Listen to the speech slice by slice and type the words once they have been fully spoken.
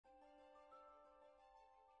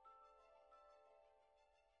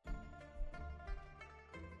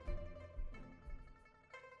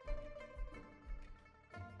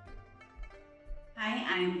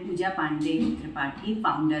I am Pooja Tripathi,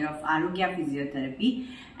 founder of Arogya Physiotherapy,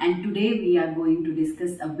 and today we are going to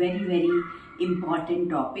discuss a very important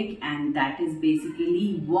topic, and that is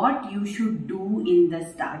basically what you should do in the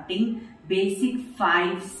starting basic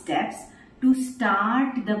 5 steps to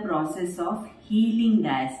start the process of healing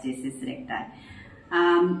diastasis recti.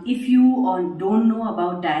 If you don't know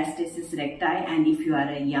about diastasis recti and if you are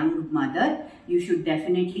a young mother, you should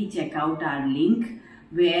definitely check out our link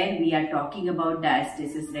where we are talking about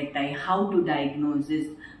diastasis recti, how to diagnose this,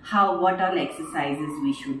 what all exercises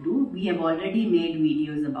we should do. We have already made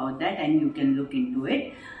videos about that and you can look into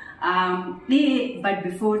it. But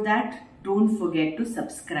before that, don't forget to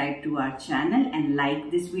subscribe to our channel and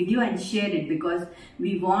like this video and share it, because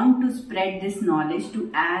we want to spread this knowledge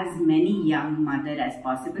to as many young mothers as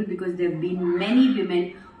possible, because there have been many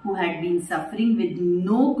women who had been suffering with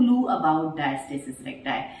no clue about diastasis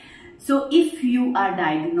recti. So if you are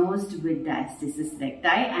diagnosed with diastasis recti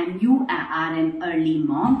and you are an early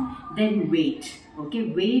mom, then wait. Okay,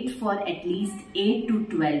 wait for at least 8 to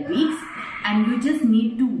 12 weeks, and you just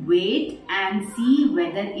need to wait and see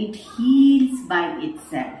whether it heals by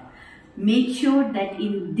itself. Make sure that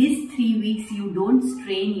in these 3 weeks you don't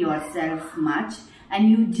strain yourself much and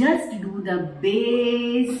you just do the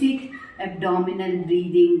basic abdominal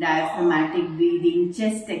breathing, diaphragmatic breathing,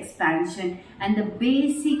 chest expansion and the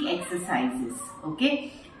basic exercises.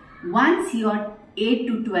 Okay, once your 8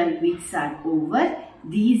 to 12 weeks are over,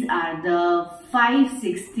 these are the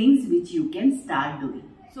 5-6 things which you can start doing.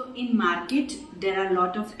 So in market there are a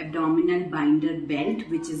lot of abdominal binder belt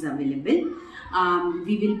which is available.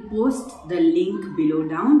 We will post the link below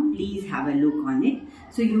down. Please have a look on it.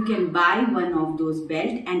 So you can buy one of those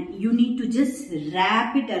belt and you need to just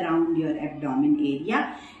wrap it around your abdomen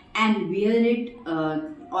area and wear it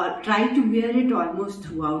or try to wear it almost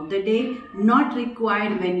throughout the day. Not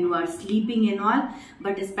required when you are sleeping and all,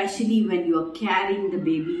 but especially when you are carrying the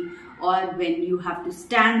baby or when you have to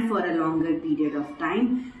stand for a longer period of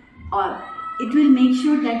time. Or it will make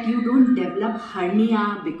sure that you don't develop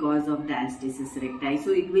hernia because of diastasis recti.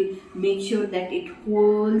 So it will make sure that it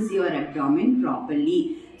holds your abdomen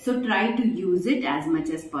properly. So try to use it as much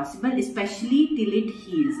as possible, especially till it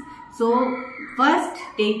heals. So first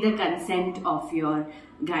take the consent of your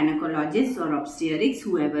gynecologist or obstetrics,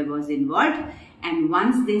 whoever was involved, and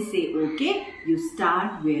once they say okay, you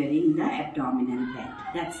start wearing the abdominal belt.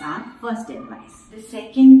 That's our first advice. The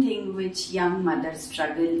second thing which young mothers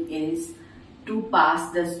struggle is to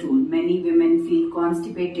pass the stool. Many women feel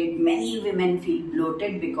constipated, many women feel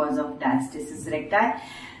bloated because of diastasis recti.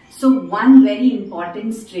 So one very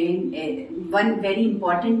important thing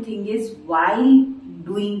is, while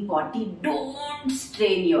doing potty, don't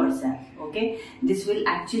strain yourself. Okay, this will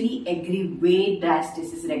actually aggravate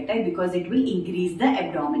diastasis recti because it will increase the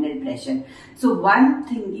abdominal pressure. So one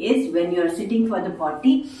thing is, when you are sitting for the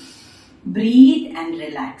potty, breathe and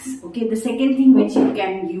relax. Okay, the second thing which you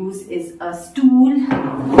can use is a stool.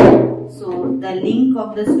 So the link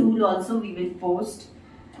of the stool also we will post,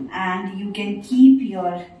 and you can keep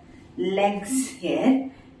your legs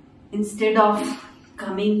here. Instead of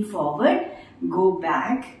coming forward, go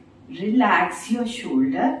back, relax your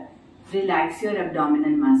shoulder, relax your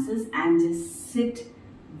abdominal muscles and just sit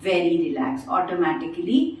very relaxed.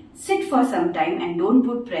 Automatically sit for some time and don't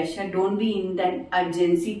put pressure. Don't be in that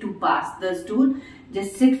urgency to pass the stool.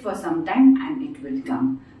 Just sit for some time and it will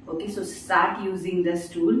come. Okay, so start using the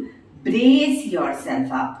stool. Brace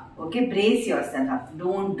yourself up. Okay, brace yourself up.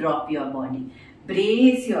 Don't drop your body.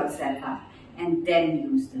 Brace yourself up and then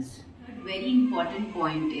use this. A very important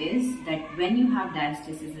point is that when you have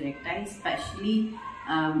diastasis recti, especially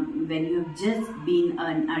when you have just been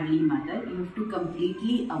an early mother, you have to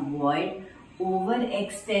completely avoid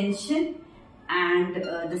overextension, and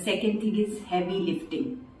the second thing is heavy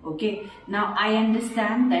lifting. Okay, now I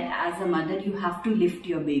understand that as a mother you have to lift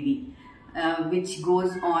your baby, which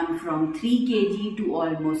goes on from 3 kg to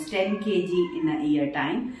almost 10 kg in a year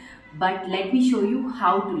time. But let me show you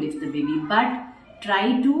how to lift the baby. But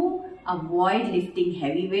try to avoid lifting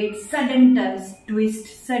heavy weights, sudden turns,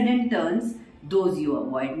 twist, sudden turns, those you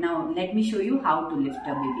avoid. Now let me show you how to lift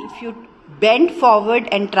a baby. If you bend forward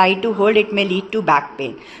and try to hold, it may lead to back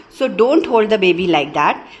pain. So don't hold the baby like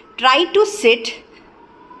that. Try to sit.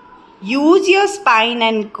 Use your spine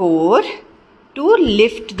and core to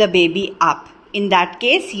lift the baby up. In that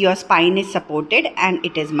case, your spine is supported and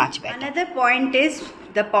it is much better. Another point is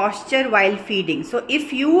the posture while feeding. So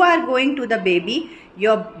if you are going to the baby,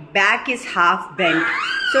 your back is half bent.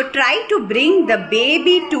 So try to bring the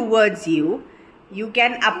baby towards you. You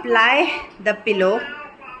can apply the pillow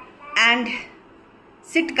and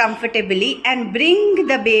sit comfortably and bring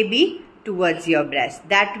the baby towards your breast.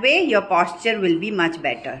 That way your posture will be much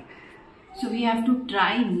better. So we have to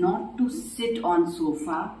try not to sit on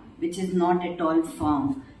sofa which is not at all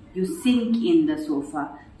firm. You sink in the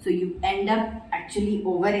sofa. So you end up actually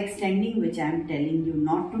overextending, which I am telling you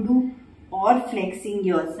not to do, or flexing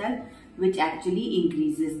yourself, which actually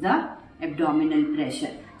increases the abdominal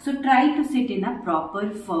pressure. So try to sit in a proper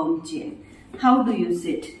firm chair. How do you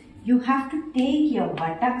sit? You have to take your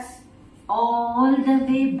buttocks all the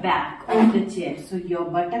way back on the chair. So your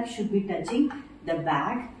buttocks should be touching the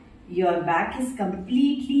back. Your back is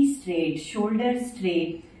completely straight, shoulders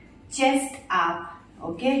straight, chest up,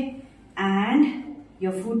 okay? And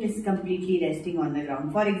your foot is completely resting on the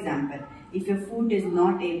ground. For example, if your foot is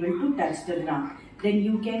not able to touch the ground, then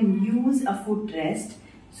you can use a foot rest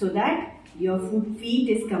so that your feet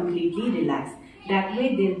is completely relaxed. That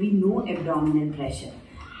way there will be no abdominal pressure.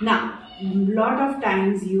 Now, lot of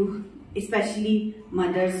times especially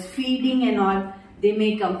mothers feeding and all, they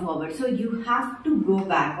may come forward. So you have to go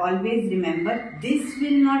back. Always remember, this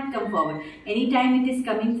will not come forward. Anytime it is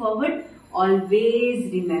coming forward,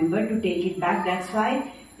 always remember to take it back. That's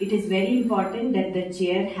why it is very important that the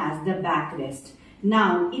chair has the backrest.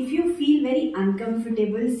 Now, if you feel very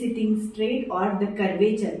uncomfortable sitting straight or the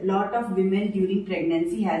curvature, lot of women during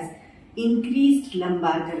pregnancy has increased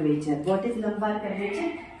lumbar curvature. What is lumbar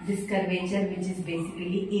curvature? This curvature which is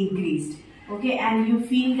basically increased. Okay, and you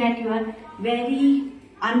feel that you are very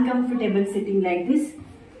uncomfortable sitting like this.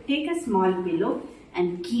 Take a small pillow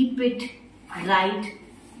and keep it right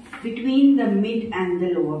between the mid and the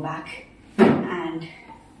lower back, and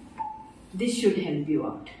this should help you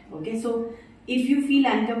out. Okay, so if you feel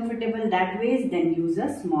uncomfortable that way, then use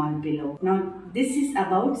a small pillow. Now this is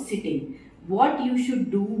about sitting. What you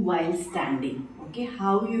should do while standing. Okay,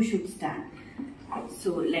 how you should stand.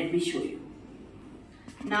 So let me show you.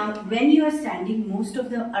 Now when you are standing, most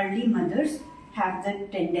of the early mothers have the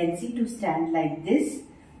tendency to stand like this,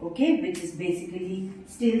 okay, which is basically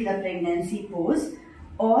still the pregnancy pose,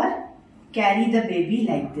 or carry the baby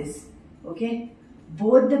like this, okay.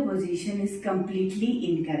 Both the position is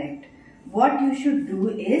completely incorrect. What you should do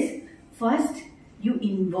is, first you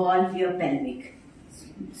involve your pelvic.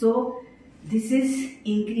 So this is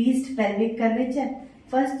increased pelvic curvature.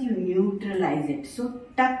 First you neutralize it. So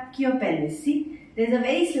tuck your pelvis. See, there is a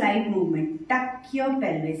very slight movement. Tuck your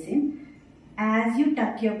pelvis in. As you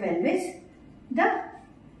tuck your pelvis, the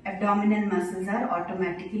abdominal muscles are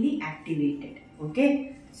automatically activated.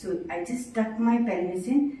 Okay. So I just tuck my pelvis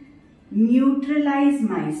in, neutralize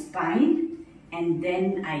my spine, and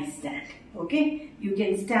then I stand. Okay. You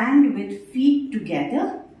can stand with feet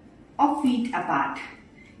together or feet apart.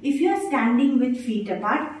 If you are standing with feet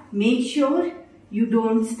apart, make sure you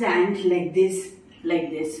don't stand like this,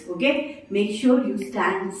 okay. Make sure you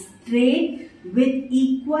stand straight with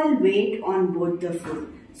equal weight on both the foot.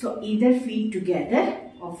 So either feet together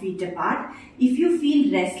or feet apart. If you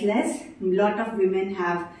feel restless, a lot of women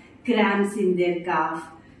have cramps in their calf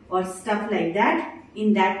or stuff like that.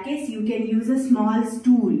 In that case, you can use a small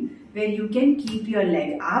stool where you can keep your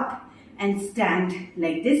leg up and stand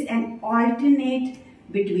like this and alternate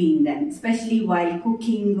between them, especially while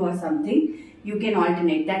cooking or something. You can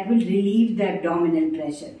alternate. That will relieve the abdominal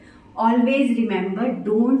pressure. Always remember,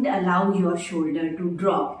 don't allow your shoulder to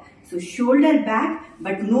drop. So shoulder back,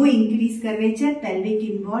 but no increased curvature, pelvic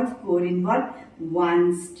involved, core involved,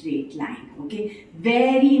 one straight line. Okay,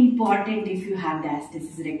 very important if you have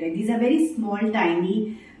diastasis recti. These are very small,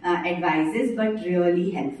 tiny advices, but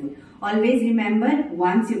really helpful. Always remember,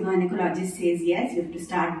 once your gynecologist says yes, you have to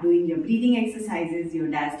start doing your breathing exercises, your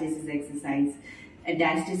diastasis exercise,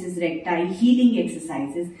 diastasis recti healing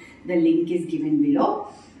exercises. The link is given below.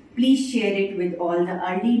 Please share it with all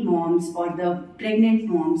the early moms or the pregnant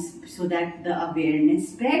moms so that the awareness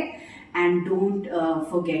spread. And don't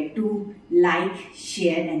forget to like,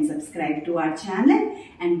 share and subscribe to our channel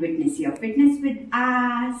and witness your fitness with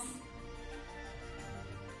us.